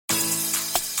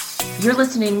You're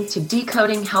listening to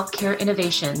Decoding Healthcare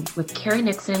Innovation with Carrie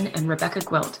Nixon and Rebecca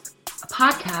Gwilt, a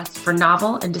podcast for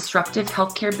novel and disruptive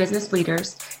healthcare business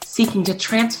leaders seeking to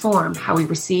transform how we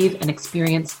receive and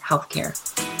experience healthcare.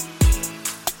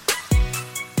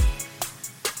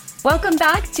 Welcome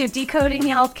back to Decoding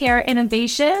Healthcare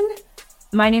Innovation.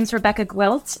 My name is Rebecca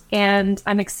Gwilt, and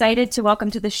I'm excited to welcome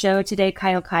to the show today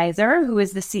Kyle Kiser, who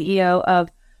is the CEO of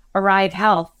Arrive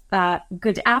Health.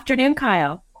 Good afternoon,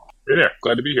 Kyle. Hey there.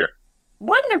 Glad to be here.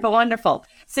 Wonderful.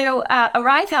 So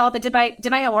Arrive Health, did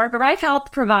my homework. Arrive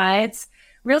Health provides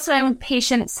real-time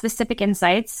patient-specific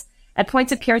insights at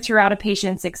points of care throughout a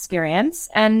patient's experience,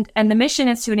 and the mission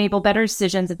is to enable better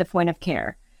decisions at the point of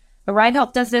care. Arrive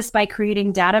Health does this by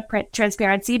creating data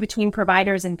transparency between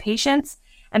providers and patients,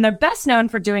 and they're best known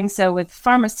for doing so with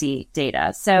pharmacy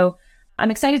data. So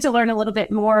I'm excited to learn a little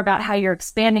bit more about how you're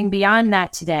expanding beyond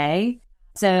that today.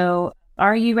 So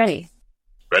are you ready?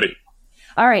 Ready.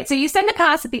 All right. So you said in the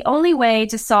past that the only way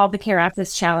to solve the care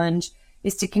access challenge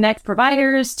is to connect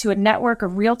providers to a network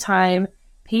of real-time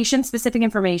patient-specific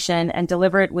information and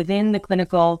deliver it within the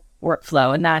clinical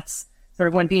workflow. And that's sort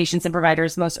of when patients and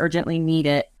providers most urgently need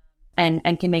it and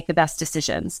can make the best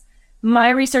decisions. My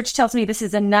research tells me this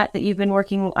is a nut that you've been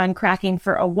working on cracking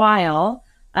for a while.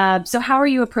 So how are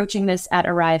you approaching this at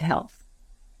Arrive Health?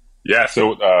 Yeah.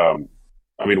 So,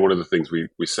 one of the things we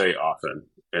say often,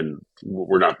 and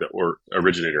we're not the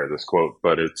originator of this quote,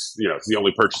 but it's the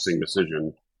only purchasing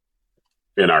decision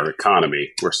in our economy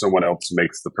where someone else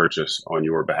makes the purchase on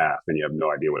your behalf and you have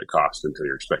no idea what it costs until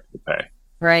you're expected to pay.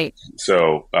 Right.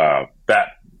 So that,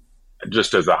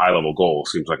 just as a high level goal,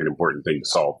 seems like an important thing to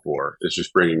solve for. It's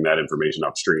just bringing that information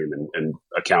upstream and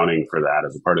accounting for that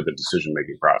as a part of the decision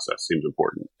making process seems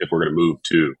important if we're going to move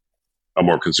to a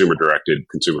more consumer directed,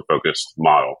 consumer focused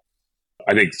model.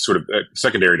 I think sort of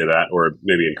secondary to that, or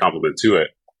maybe in complement to it,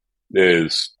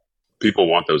 is people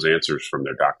want those answers from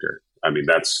their doctor. I mean,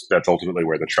 that's ultimately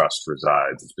where the trust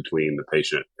resides. It's between the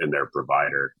patient and their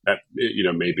provider. That,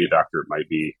 maybe a doctor, it might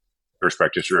be a nurse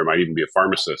practitioner, it might even be a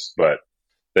pharmacist, but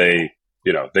they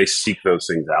seek those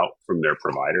things out from their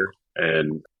provider,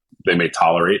 and they may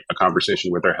tolerate a conversation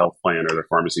with their health plan or their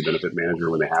pharmacy benefit manager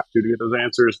when they have to get those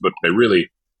answers, but they really,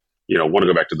 want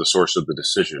to go back to the source of the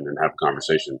decision and have a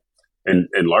conversation. And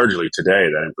largely today,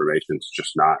 that information is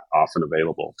just not often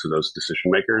available to those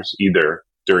decision makers, either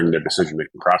during their decision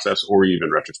making process or even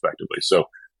retrospectively. So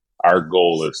our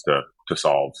goal is to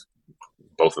solve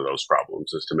both of those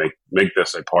problems, is to make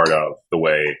this a part of the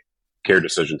way care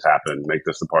decisions happen, make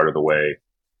this a part of the way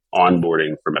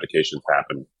onboarding for medications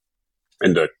happen,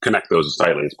 and to connect those as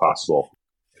tightly as possible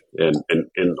and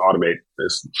automate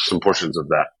some portions of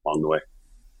that along the way.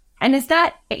 And is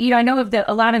that, I know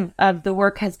a lot of the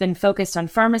work has been focused on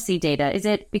pharmacy data. Is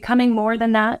it becoming more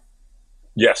than that?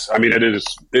 Yes. I mean,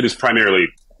 it is primarily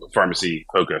pharmacy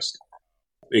focused.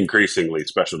 Increasingly,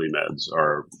 specialty meds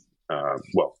are,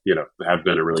 have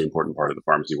been a really important part of the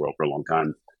pharmacy world for a long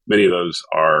time. Many of those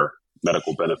are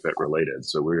medical benefit related.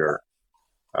 So we are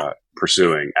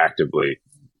pursuing actively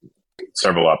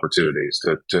several opportunities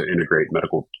to integrate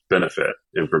medical benefit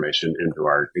information into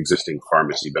our existing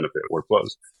pharmacy benefit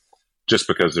workflows, just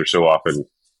because they're so often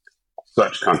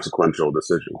such consequential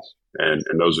decisions. And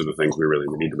those are the things we really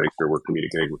need to make sure we're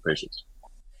communicating with patients.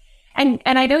 And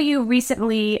I know you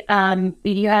recently,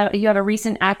 you have a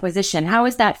recent acquisition. How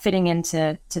is that fitting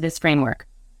into this framework?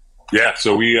 Yeah,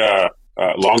 so we, a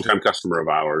longtime customer of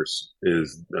ours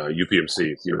is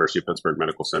UPMC, University of Pittsburgh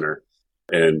Medical Center.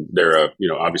 And they're,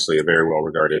 obviously a very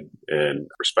well-regarded and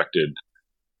respected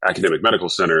academic medical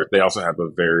center. They also have a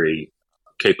very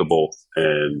capable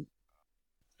and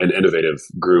an innovative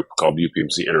group called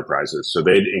UPMC Enterprises. So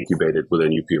they'd incubated within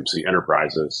UPMC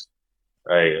Enterprises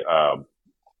a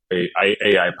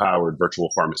AI-powered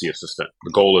virtual pharmacy assistant.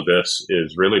 The goal of this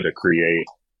is really to create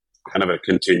kind of a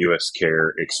continuous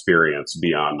care experience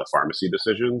beyond the pharmacy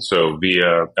decision. So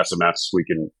via SMS, we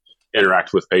can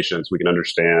interact with patients. We can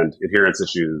understand adherence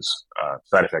issues,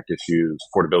 side effect issues,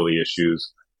 affordability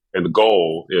issues. And the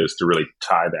goal is to really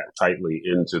tie that tightly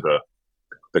into the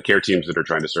care teams that are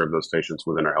trying to serve those patients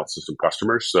within our health system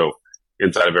customers. So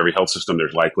inside of every health system,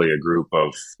 there's likely a group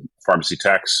of pharmacy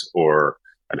techs or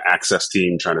an access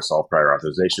team trying to solve prior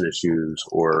authorization issues,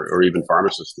 or even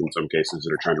pharmacists in some cases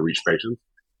that are trying to reach patients.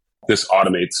 This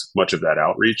automates much of that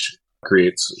outreach,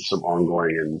 creates some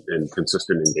ongoing and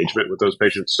consistent engagement with those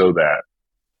patients so that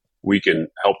we can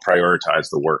help prioritize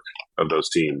the work of those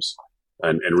teams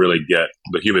and really get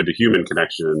the human-to-human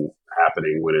connection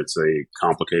happening when it's a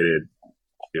complicated,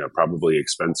 probably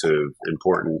expensive,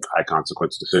 important, high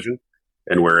consequence decision.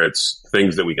 And where it's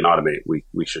things that we can automate,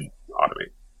 we should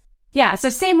automate. Yeah, so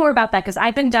say more about that because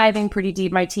I've been diving pretty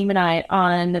deep, my team and I,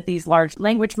 on these large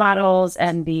language models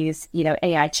and these,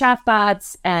 AI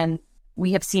chatbots, and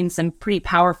we have seen some pretty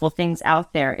powerful things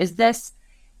out there. Is this,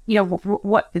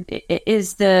 what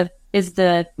is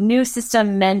the new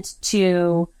system meant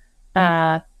to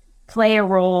play a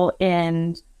role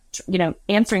in,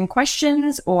 answering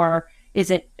questions, or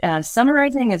is it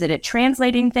summarizing? Is it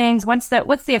translating things? What's the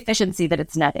efficiency that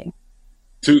it's netting?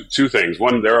 Two things.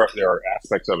 One, there are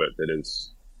aspects of it that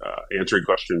is answering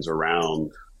questions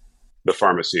around the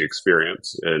pharmacy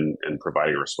experience and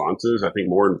providing responses. I think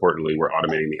more importantly, we're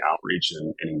automating the outreach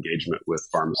and engagement with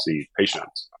pharmacy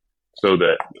patients so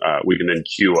that we can then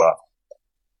queue up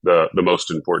the most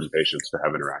important patients to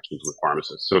have interactions with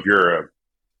pharmacists. So if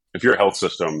you're a health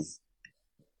system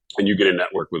and you get a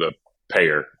network with a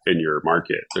payer in your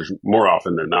market, there's more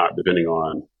often than not, depending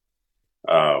on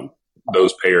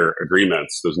those payer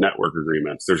agreements, those network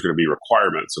agreements, there's going to be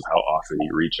requirements of how often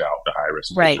you reach out to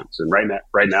high-risk patients. And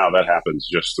right now that happens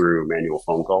just through manual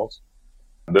phone calls.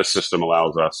 This system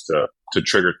allows us to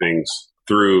trigger things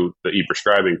through the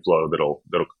e-prescribing flow that'll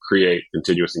create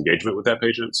continuous engagement with that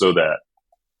patient so that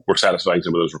we're satisfying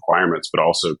some of those requirements, but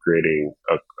also creating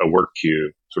a work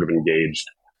queue, sort of engaged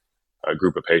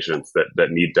group of patients that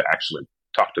need to actually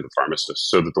talk to the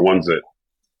pharmacist so that the ones that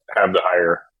have the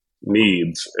higher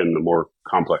needs in the more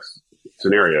complex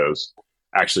scenarios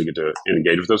actually get to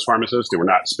engage with those pharmacists. And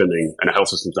a health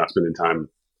system's not spending time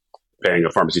paying a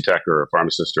pharmacy tech or a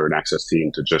pharmacist or an access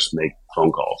team to just make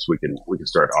phone calls. We can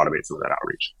start automating some of that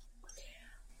outreach.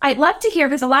 I'd love to hear,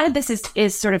 because a lot of this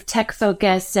is sort of tech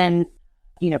focus and,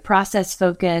 process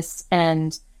focus.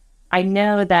 And I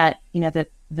know that,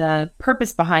 the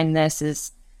purpose behind this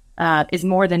is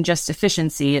more than just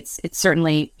efficiency. It's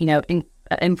certainly,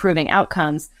 improving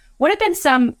outcomes. What have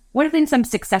been some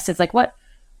successes? Like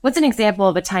what's an example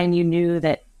of a time you knew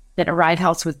that Arrive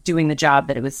Health was doing the job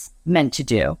that it was meant to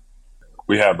do?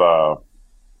 We have a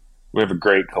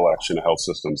great collection of health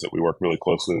systems that we work really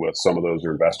closely with. Some of those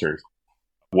are investors.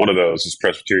 One of those is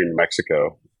Presbyterian New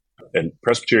Mexico. And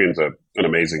Presbyterian's an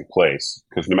amazing place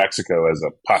because New Mexico as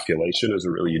a population is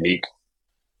a really unique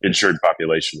insured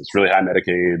population. It's really high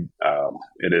Medicaid.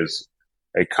 It is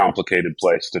a complicated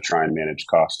place to try and manage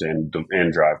cost and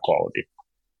drive quality.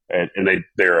 And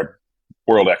they're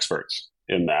world experts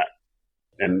in that.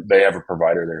 And they have a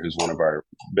provider there who's one of our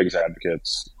biggest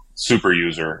advocates, super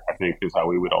user, I think is how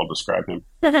we would all describe him.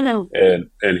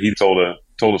 And he told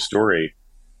a story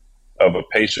of a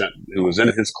patient who was in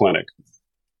his clinic.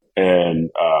 And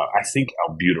I think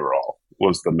albuterol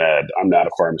was the med. I'm not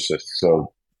a pharmacist,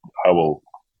 so I will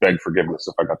beg forgiveness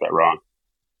if I got that wrong.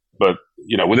 But,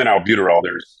 within albuterol,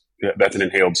 that's an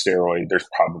inhaled steroid. There's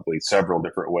probably several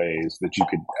different ways that you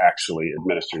could actually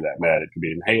administer that med. It could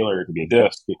be an inhaler, it could be a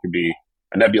disc, it could be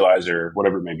a nebulizer,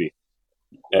 whatever it may be.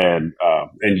 And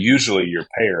usually your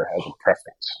payer has a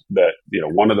preference that,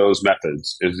 one of those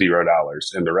methods is $0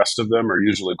 and the rest of them are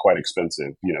usually quite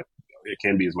expensive. It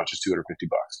can be as much as $250.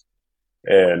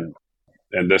 And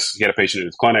he had a patient in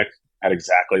his clinic, had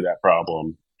exactly that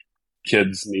problem.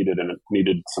 Kids needed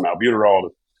some albuterol to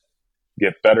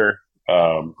get better.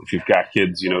 If you've got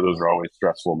kids, those are always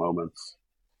stressful moments.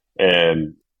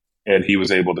 And he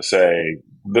was able to say,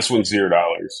 this one's $0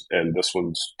 and this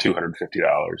one's $250.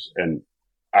 And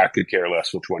I could care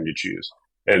less which one you choose.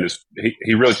 And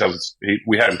he really tells us,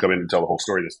 we had him come in and tell the whole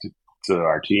story to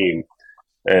our team.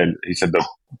 And he said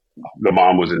the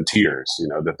mom was in tears,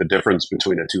 that the difference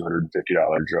between a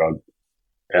 $250 drug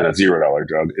and a $0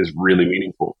 drug is really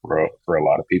meaningful for a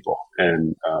lot of people.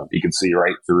 And you can see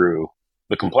right through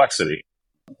the complexity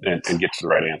and get to the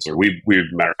right answer. We've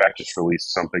matter of fact, just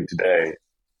released something today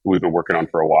we've been working on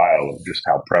for a while of just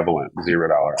how prevalent $0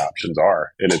 options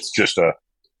are. And it's just a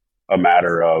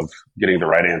matter of getting the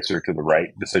right answer to the right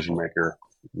decision maker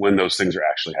when those things are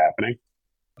actually happening.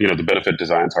 The benefit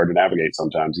design is hard to navigate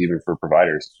sometimes, even for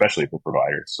providers, especially for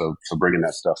providers. So bringing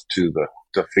that stuff to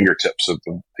the fingertips of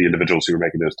the individuals who are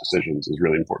making those decisions is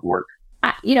really important work.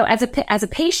 As a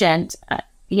patient,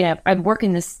 I work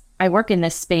in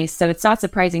this space, so it's not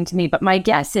surprising to me. But my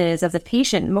guess is, as a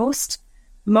patient,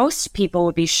 most people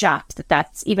would be shocked that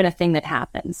that's even a thing that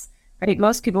happens. Right?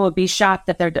 Most people would be shocked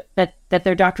that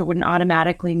their doctor wouldn't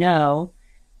automatically know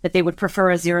that they would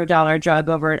prefer a $0 drug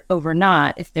over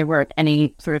not if there weren't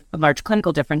any sort of large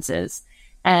clinical differences.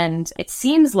 And it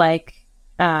seems like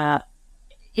a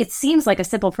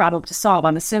simple problem to solve.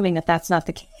 I'm assuming that that's not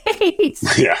the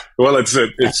case. Yeah. Well, it's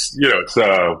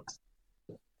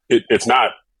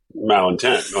not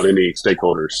malintent on any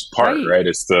stakeholder's part, right?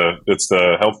 It's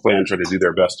the health plan trying to do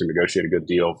their best to negotiate a good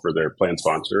deal for their plan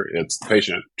sponsor. It's the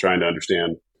patient trying to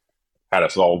understand how to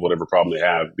solve whatever problem they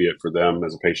have, be it for them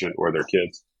as a patient or their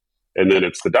kids. And then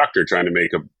it's the doctor trying to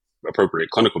make a appropriate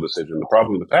clinical decision. The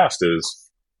problem in the past is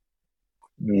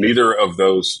neither of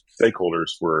those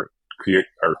stakeholders are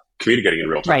communicating in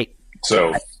real time. Right.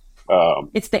 So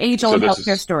it's the age-old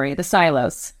healthcare story, the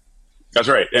silos. That's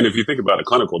right. And if you think about a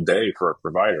clinical day for a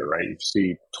provider, right, you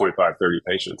see 25, 30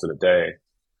 patients in a day,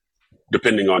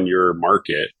 depending on your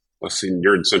market. Let's see,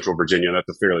 you're in Central Virginia. That's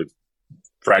a fairly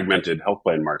fragmented health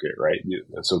plan market, right?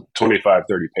 So 25,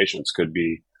 30 patients could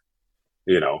be,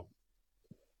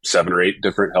 7 or 8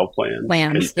 different health plans.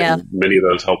 And many of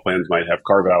those health plans might have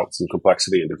carve-outs and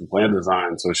complexity and different plan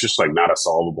design. So it's just like not a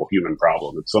solvable human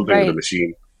problem. It's something that the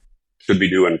machine should be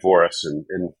doing for us. And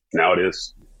now it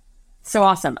is. So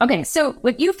awesome. Okay. So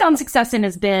what you found success in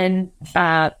has been,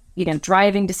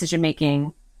 driving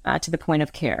decision-making to the point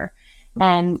of care.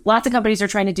 And lots of companies are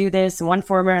trying to do this in one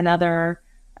form or another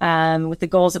with the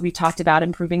goals that we talked about,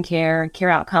 improving care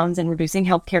outcomes and reducing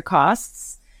healthcare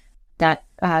costs. That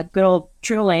good old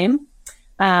true aim.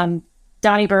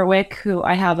 Donnie Berwick, who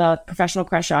I have a professional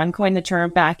crush on, coined the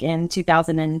term back in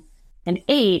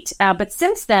 2008. But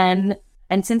since then,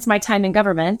 and since my time in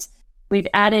government, we've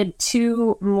added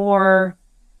 2 more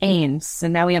aims.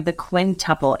 And now we have the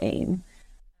quintuple aim.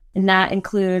 And that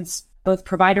includes both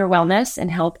provider wellness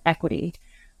and health equity.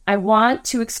 I want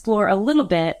to explore a little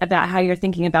bit about how you're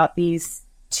thinking about these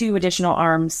 2 additional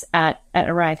arms at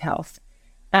Arrive Health.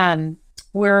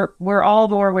 We're all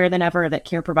more aware than ever that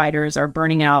care providers are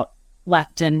burning out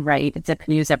left and right. It's at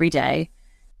the news every day.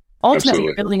 Ultimately,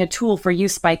 you're building a tool for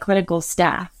use by clinical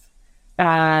staff,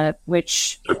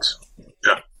 which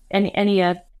any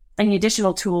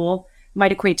additional tool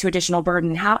might equate to additional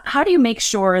burden. How do you make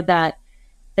sure that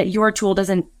your tool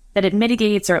that it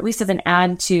mitigates or at least doesn't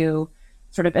add to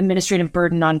sort of administrative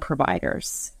burden on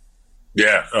providers?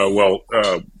 Yeah.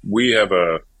 We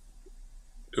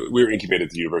were incubated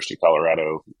at the University of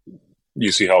Colorado.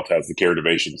 UC Health has the Care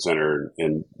Innovation Center,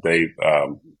 and they,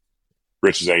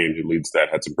 Rich Zain, who leads that,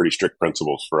 had some pretty strict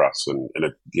principles for us, and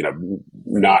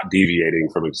not deviating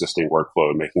from existing workflow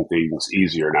and making things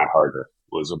easier, not harder,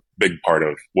 was a big part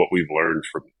of what we've learned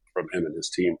from him and his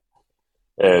team.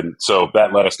 And so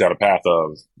that led us down a path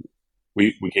of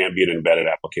we can't be an embedded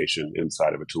application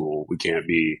inside of a tool. We can't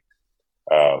be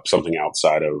something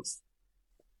outside of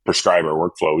prescriber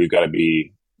workflow. We've got to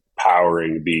be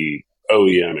powering the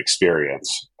OEM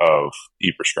experience of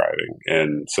e-prescribing.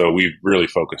 And so we've really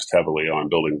focused heavily on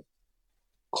building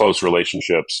close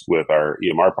relationships with our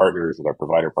EMR partners, with our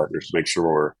provider partners, to make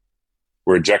sure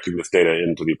we're injecting this data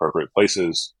into the appropriate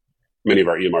places. Many of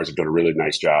our EMRs have done a really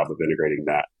nice job of integrating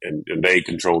that, and they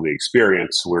control the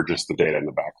experience. We're just the data in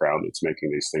the background that's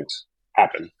making these things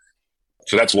happen.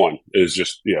 So that's one, is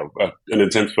just, an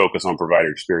intense focus on provider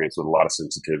experience with a lot of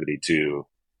sensitivity to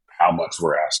how much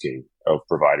we're asking of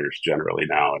providers generally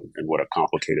now, and what a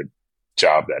complicated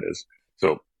job that is.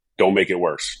 So don't make it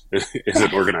worse is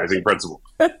an organizing principle.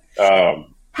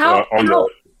 How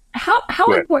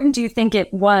important do you think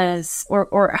it was,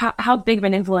 or how big of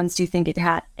an influence do you think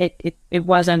it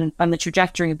was on the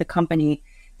trajectory of the company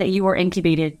that you were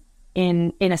incubated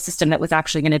in a system that was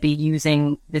actually going to be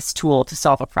using this tool to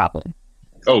solve a problem?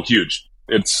 Oh, huge.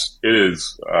 It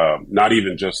is not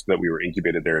even just that we were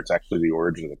incubated there. It's actually the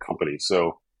origin of the company.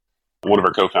 So one of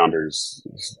our co-founders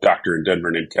is a doctor in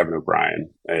Denver named Kevin O'Brien,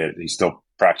 and he's still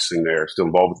practicing there, still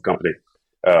involved with the company.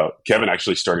 Kevin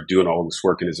actually started doing all of this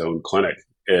work in his own clinic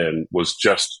and was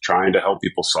just trying to help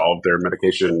people solve their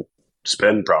medication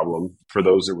spend problem for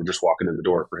those that were just walking in the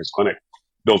door for his clinic.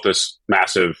 Built this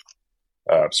massive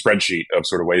spreadsheet of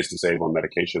sort of ways to save on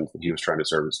medications that he was trying to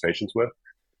serve his patients with.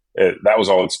 That was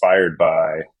all inspired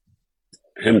by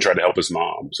him trying to help his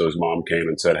mom. So his mom came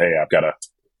and said, "Hey, I've got a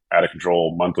out of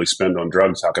control monthly spend on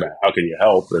drugs. How can you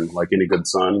help?" And like any good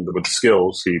son with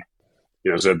skills, he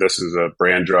said, "This is a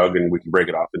brand drug, and we can break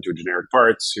it off into generic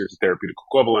parts. Here's the therapeutic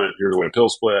equivalent. Here's the way a pill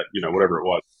split. Whatever it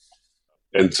was."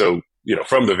 And so,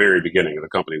 from the very beginning of the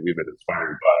company, we've been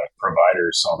inspired by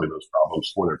providers solving those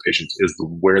problems for their patients is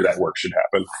where that work should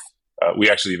happen. We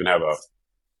actually even have a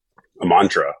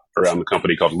mantra around the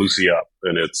company called "Lucy Up,"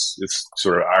 and it's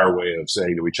sort of our way of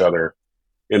saying to each other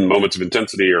in moments of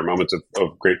intensity or moments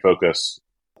of great focus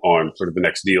on sort of the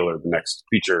next deal or the next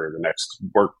feature or the next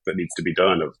work that needs to be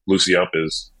done, of Lucy Up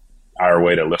is our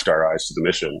way to lift our eyes to the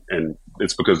mission. And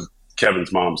it's because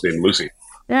Kevin's mom's named Lucy.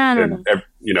 And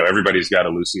everybody's got a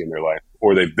Lucy in their life,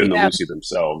 or they've been the Lucy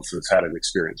themselves that's had an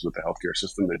experience with the healthcare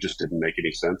system that just didn't make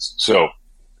any sense. So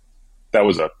that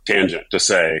was a tangent to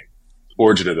say,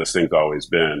 origin of this thing's always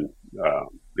been,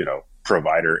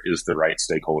 provider is the right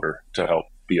stakeholder to help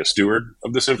be a steward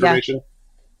of this information.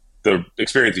 the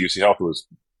experience at UC Health was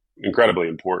incredibly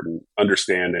important.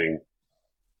 Understanding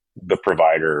the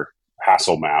provider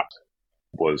hassle map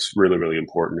was really, really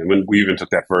important. And when we even took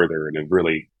that further and have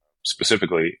really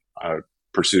specifically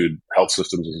pursued health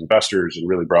systems as investors and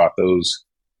really brought those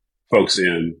folks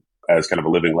in as kind of a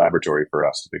living laboratory for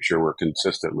us to make sure we're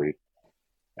consistently,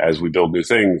 as we build new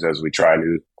things, as we try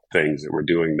new things, that we're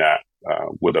doing that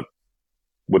with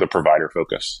a provider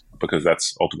focus, because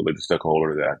that's ultimately the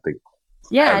stakeholder that I think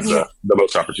has the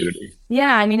most opportunity.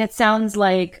 Yeah, I mean, it sounds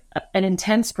like an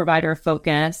intense provider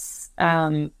focus,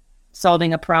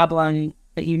 solving a problem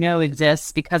that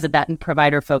exists because of that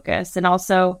provider focus, and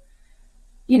also,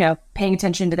 paying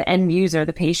attention to the end user,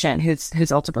 the patient,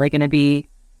 who's ultimately going to be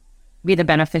the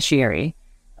beneficiary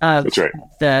of That's right.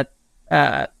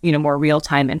 the more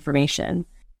real-time information.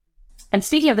 And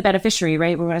speaking of the beneficiary,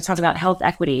 right, we're going to talk about health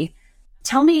equity.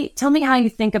 Tell me how you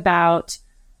think about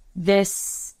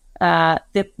this,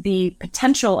 the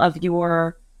potential of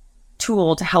your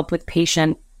tool to help with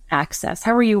patient access.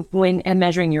 How are you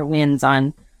measuring your wins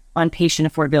on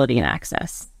patient affordability and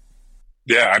access?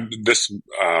 Yeah, this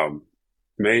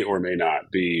may or may not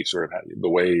be sort of the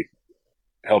way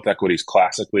health equity is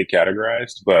classically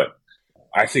categorized, but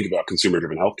I think about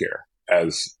consumer-driven healthcare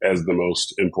as the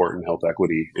most important health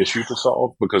equity issue to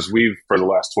solve, because we've, for the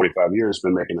last 25 years,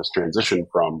 been making this transition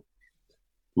from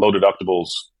low deductibles,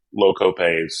 low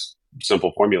copays,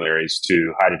 simple formularies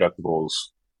to high deductibles,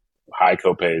 high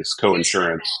copays,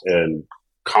 co-insurance, and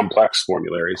complex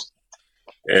formularies.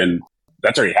 And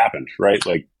that's already happened, right?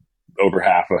 Like over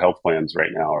half of health plans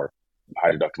right now are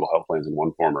high deductible health plans in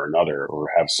one form or another, or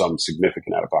have some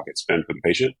significant out-of-pocket spend for the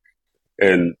patient.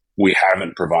 And we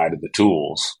haven't provided the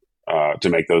tools to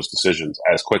make those decisions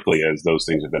as quickly as those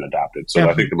things have been adopted. So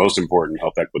I think the most important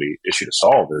health equity issue to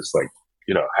solve is, like,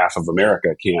 half of America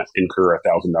can't incur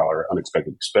 $1,000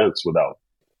 unexpected expense without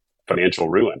financial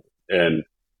ruin. And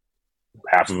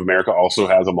half of America also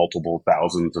has a multiple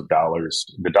thousands of dollars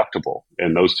deductible.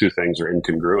 And those two things are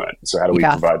incongruent. So how do we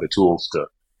provide the tools to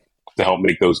help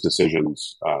make those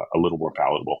decisions a little more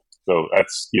palatable? So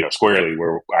that's, squarely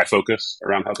where I focus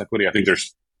around health equity. I think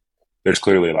there's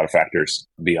clearly a lot of factors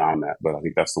beyond that, but I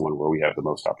think that's the one where we have the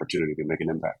most opportunity to make an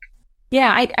impact.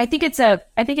 Yeah, I think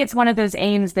it's one of those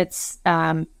aims that's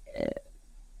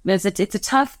it's a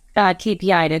tough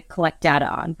KPI to collect data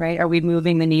on, right? Are we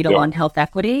moving the needle on health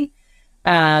equity?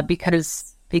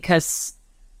 Because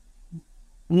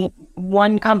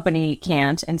one company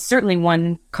can't, and certainly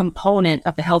one component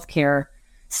of the healthcare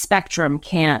spectrum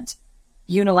can't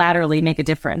unilaterally make a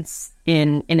difference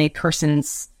in a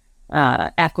person's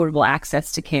equitable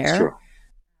access to care. Sure.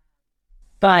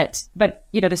 But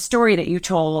the story that you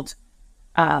told,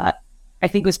 I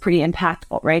think, was pretty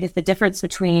impactful, right? It's the difference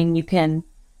between you can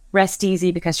rest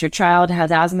easy because your child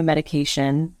has asthma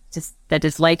medication that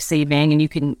is life-saving, and you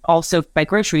can also buy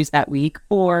groceries that week,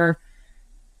 or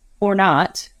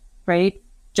not, right?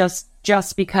 Just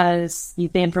because the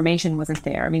information wasn't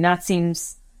there. I mean, that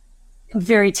seems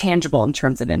very tangible in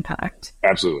terms of impact.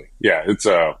 Absolutely. Yeah. It's,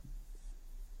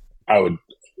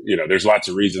 there's lots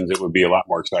of reasons it would be a lot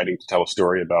more exciting to tell a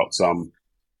story about some,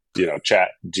 chat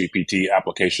GPT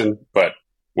application. But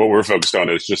what we're focused on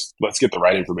is just, let's get the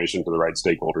right information to the right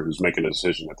stakeholder who's making a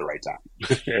decision at the right time.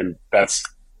 And that's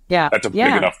a big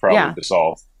enough problem to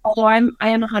solve. Although I am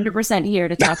 100% here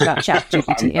to talk about chat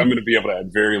GPT. I'm going to be able to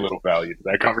add very little value to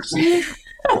that conversation.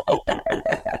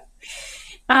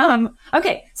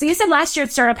 Okay. So you said last year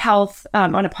at Startup Health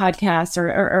on a podcast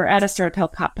or at a Startup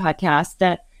Health podcast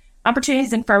that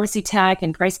opportunities in pharmacy tech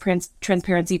and price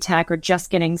transparency tech are just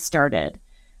getting started.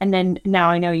 And then now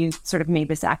I know you sort of made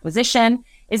this acquisition.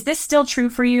 Is this still true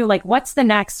for you? Like, what's the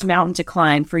next mountain to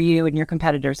climb for you and your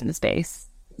competitors in the space?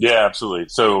 Yeah, absolutely.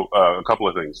 So a couple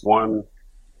of things. One,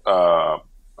 a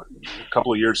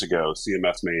couple of years ago,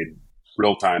 CMS made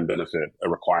real-time benefit a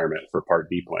requirement for Part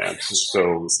D plans.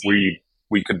 So we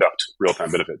conduct real-time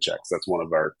benefit checks. That's one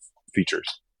of our features.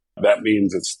 That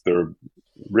means it's the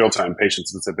real-time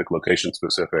patient-specific,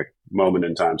 location-specific,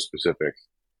 moment-in-time specific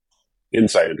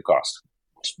insight into cost.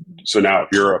 So now,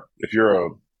 if you're a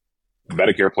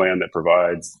Medicare plan that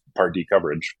provides Part D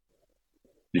coverage,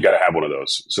 you got to have one of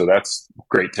those. So that's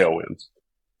great tailwinds.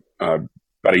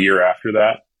 About a year after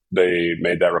that, they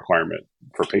made that requirement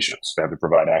for patients. They have to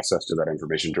provide access to that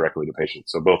information directly to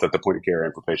patients. So both at the point of care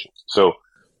and for patients. So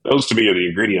those to me are the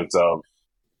ingredients of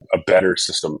a better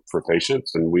system for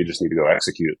patients. And we just need to go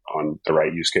execute on the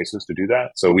right use cases to do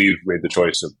that. So we've made the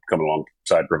choice of coming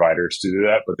alongside providers to do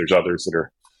that, but there's others that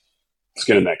are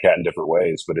skinning that cat in different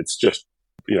ways. But it's just,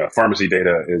 pharmacy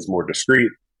data is more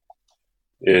discrete.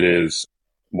 It is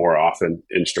more often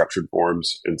in structured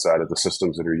forms inside of the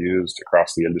systems that are used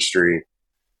across the industry.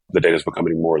 The data is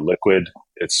becoming more liquid.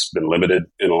 It's been limited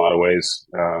in a lot of ways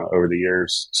over the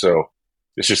years. So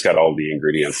it's just got all the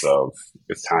ingredients of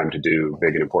it's time to do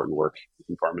big and important work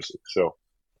in pharmacy. So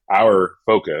our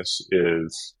focus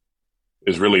is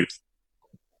really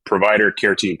provider,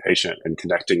 care team, patient, and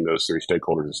connecting those three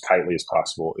stakeholders as tightly as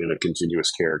possible in a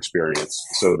continuous care experience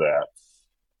so that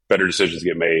better decisions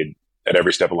get made at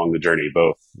every step along the journey,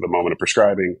 both the moment of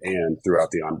prescribing and throughout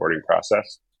the onboarding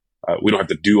process. We don't have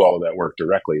to do all of that work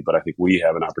directly, but I think we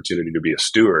have an opportunity to be a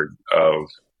steward of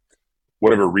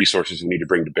whatever resources we need to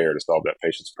bring to bear to solve that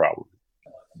patient's problem.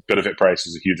 Benefit price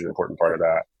is a huge and important part of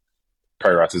that.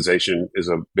 Prior authorization is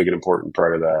a big and important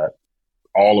part of that.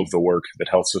 All of the work that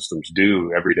health systems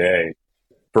do every day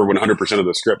for 100% of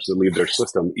the scripts that leave their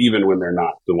system, even when they're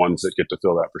not the ones that get to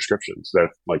fill that prescriptions, that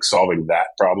like solving that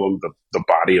problem, the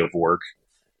body of work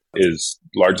is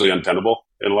largely untenable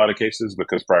in a lot of cases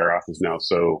because prior auth is now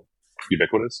so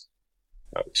ubiquitous.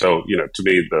 So, to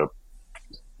me,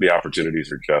 the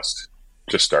opportunities are just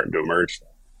starting to emerge.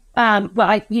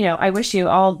 Well, I wish you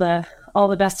all the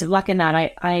best of luck in that.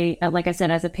 I like I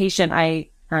said, as a patient,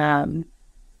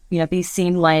 this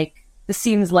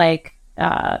seems like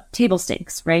table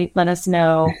stakes, right? Let us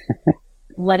know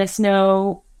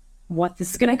what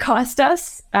this is going to cost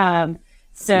us.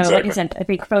 Exactly. Like I said, I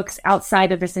think folks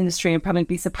outside of this industry would probably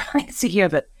be surprised to hear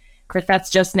that, of course, that's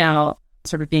just now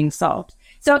sort of being solved.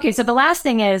 So, okay. So the last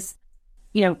thing is,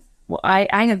 I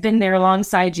have been there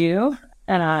alongside you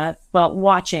and,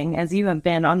 watching as you have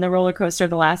been on the roller coaster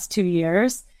the last 2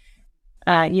 years,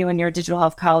 you and your digital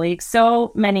health colleagues,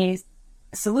 so many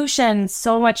solutions,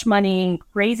 so much money,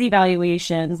 crazy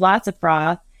valuations, lots of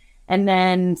froth, and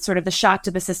then sort of the shock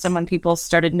to the system when people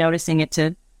started noticing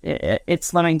it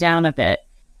slowing down a bit.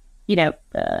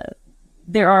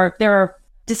 There are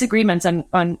disagreements on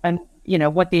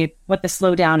what the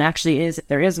slowdown actually is, if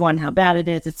there is one, how bad it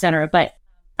is, et cetera. But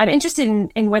I'm interested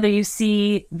in whether you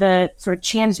see the sort of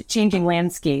changing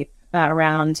landscape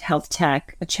around health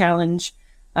tech a challenge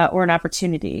or an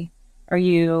opportunity. Are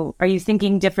you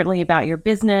thinking differently about your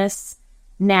business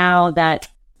now that,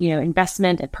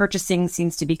 investment and purchasing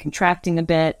seems to be contracting a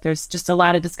bit? There's just a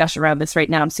lot of discussion around this right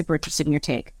now. I'm super interested in your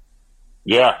take.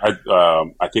 Yeah,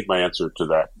 I think my answer to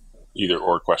that either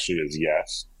or question is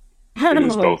yes. It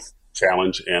is both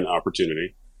challenge and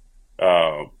opportunity. At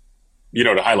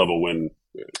a high level, when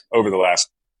over the last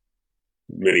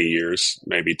many years,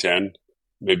 maybe 10,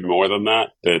 maybe more than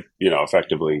that,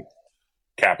 effectively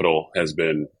capital has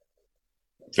been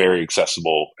very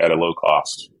accessible at a low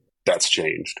cost. That's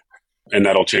changed. And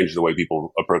that'll change the way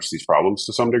people approach these problems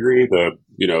to some degree. The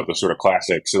sort of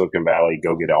classic Silicon Valley,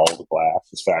 go get all the glass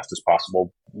as fast as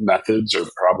possible methods are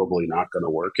probably not going to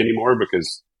work anymore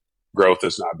because growth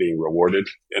is not being rewarded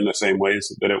in the same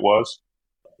ways that it was.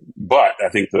 But I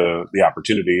think the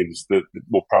opportunity is that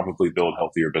we'll probably build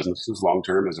healthier businesses long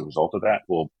term as a result of that.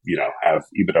 We'll, have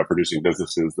EBITDA producing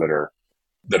businesses that are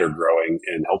growing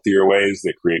in healthier ways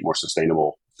that create more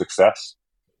sustainable success.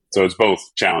 So it's both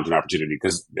challenge and opportunity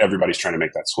because everybody's trying to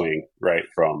make that swing, right,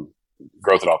 from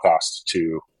growth at all costs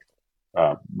to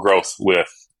growth with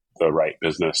the right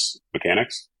business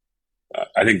mechanics.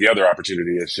 I think the other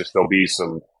opportunity is just there'll be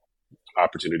some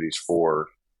opportunities for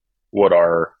what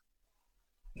are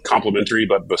complementary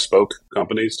but bespoke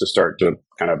companies to start to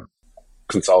kind of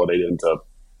consolidate into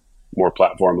more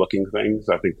platform looking things.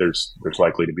 I think there's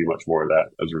likely to be much more of that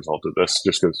as a result of this,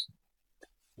 just because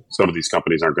some of these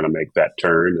companies aren't going to make that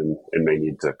turn and may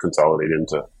need to consolidate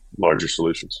into larger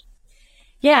solutions.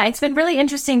 Yeah, it's been really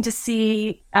interesting to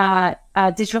see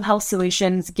digital health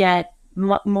solutions get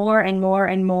more and more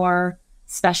and more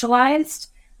specialized.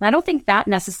 And I don't think that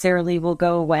necessarily will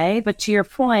go away, but to your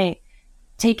point,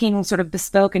 taking sort of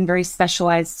bespoke and very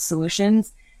specialized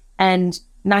solutions and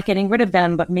not getting rid of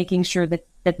them, but making sure that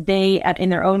they in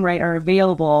their own right are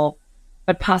available,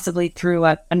 but possibly through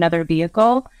another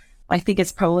vehicle. I think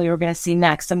it's probably we're going to see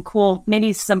next some cool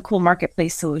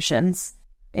marketplace solutions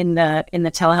in the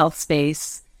telehealth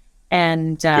space.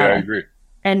 And yeah, I agree.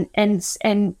 And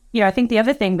I think the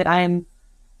other thing that I'm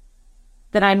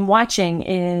watching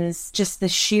is just the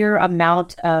sheer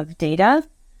amount of data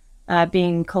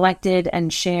being collected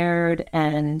and shared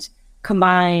and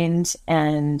combined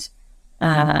and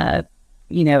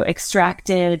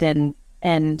extracted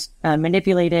and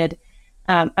manipulated.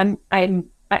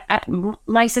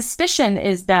 My suspicion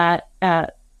is that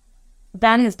that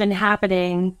has been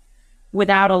happening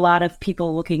without a lot of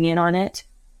people looking in on it,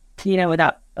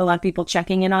 without a lot of people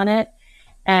checking in on it.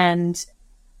 And,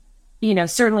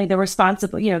 certainly the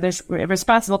responsible, there's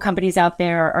responsible companies out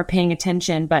there are paying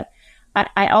attention, but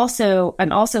I'm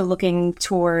also looking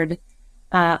toward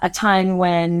a time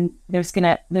when there's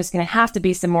gonna have to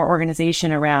be some more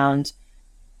organization around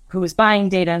who is buying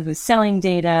data, who's selling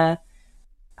data.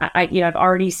 I've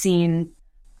already seen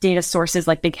data sources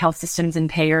like big health systems and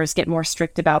payers get more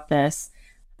strict about this.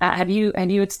 Have you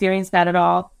experienced that at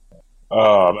all?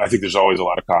 I think there's always a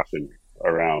lot of caution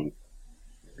around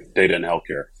data in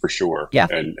healthcare for sure. Yeah.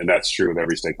 And that's true with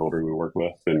every stakeholder we work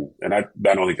with. And I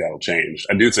don't think that'll change.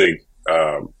 I do think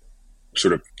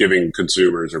sort of giving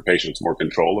consumers or patients more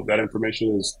control of that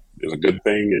information is a good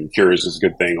thing, and cures is a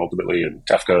good thing ultimately, and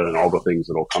TEFCA and all the things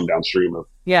that will come downstream of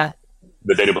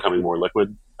the data becoming more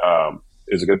liquid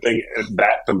is a good thing.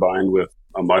 That combined with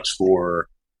a much more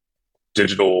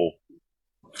digital,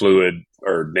 fluid,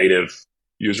 or native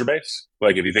user base.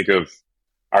 Like if you think of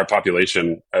our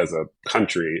population as a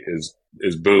country is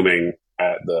booming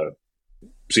at the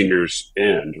seniors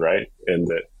end, right? And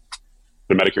that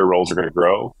the Medicare rolls are going to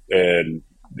grow, and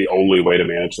the only way to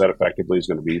manage that effectively is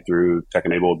going to be through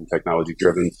tech-enabled and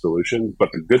technology-driven solutions.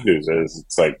 But the good news is,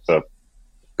 it's like the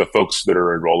folks that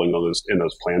are enrolling in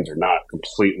those plans are not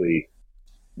completely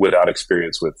without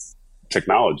experience with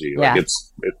technology. Like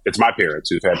it's my parents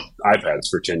who've had iPads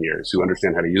for 10 years who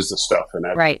understand how to use this stuff, and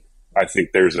I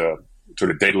think there's a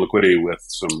sort of data liquidity with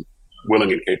some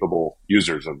willing and capable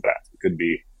users of that. It could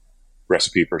be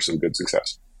recipe for some good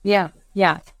success. Yeah.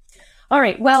 All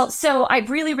right. Well, so I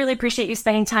really, really appreciate you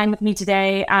spending time with me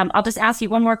today. I'll just ask you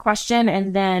one more question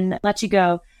and then let you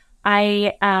go.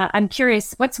 I'm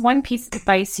curious, what's one piece of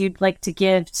advice you'd like to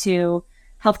give to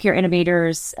healthcare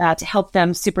innovators to help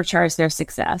them supercharge their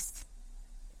success?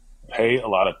 Pay a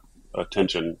lot of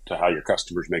attention to how your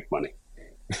customers make money.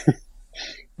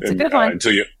 It's a good one.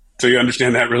 Until you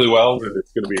understand that really well, then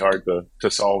it's going to be hard to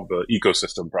solve the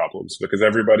ecosystem problems, because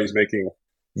everybody's making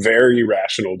very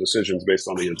rational decisions based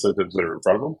on the incentives that are in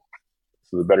front of them.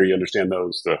 So the better you understand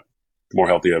those, the more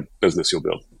healthy a business you'll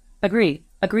build. Agree.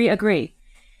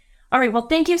 All right. Well,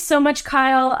 thank you so much,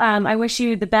 Kyle. I wish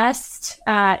you the best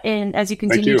as you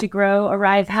continue to grow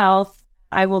Arrive Health.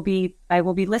 I will be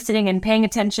listening and paying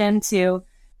attention to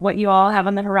what you all have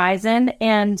on the horizon.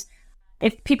 And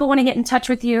if people want to get in touch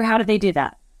with you, how do they do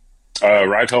that?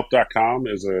 ArriveHealth.com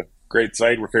is a great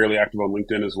site. We're fairly active on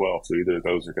LinkedIn as well. So either of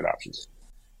those are good options.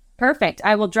 Perfect.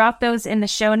 I will drop those in the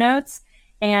show notes.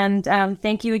 And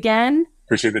thank you again.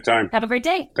 Appreciate the time. Have a great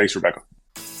day. Thanks, Rebecca.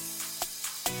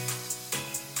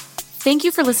 Thank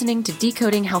you for listening to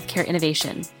Decoding Healthcare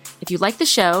Innovation. If you like the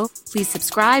show, please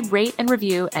subscribe, rate, and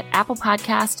review at Apple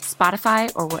Podcasts,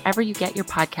 Spotify, or wherever you get your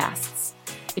podcasts.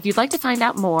 If you'd like to find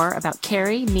out more about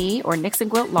Carrie, me, or Nixon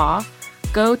Gwilt Law,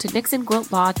 go to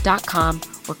nixongwiltlaw.com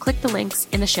or click the links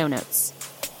in the show notes.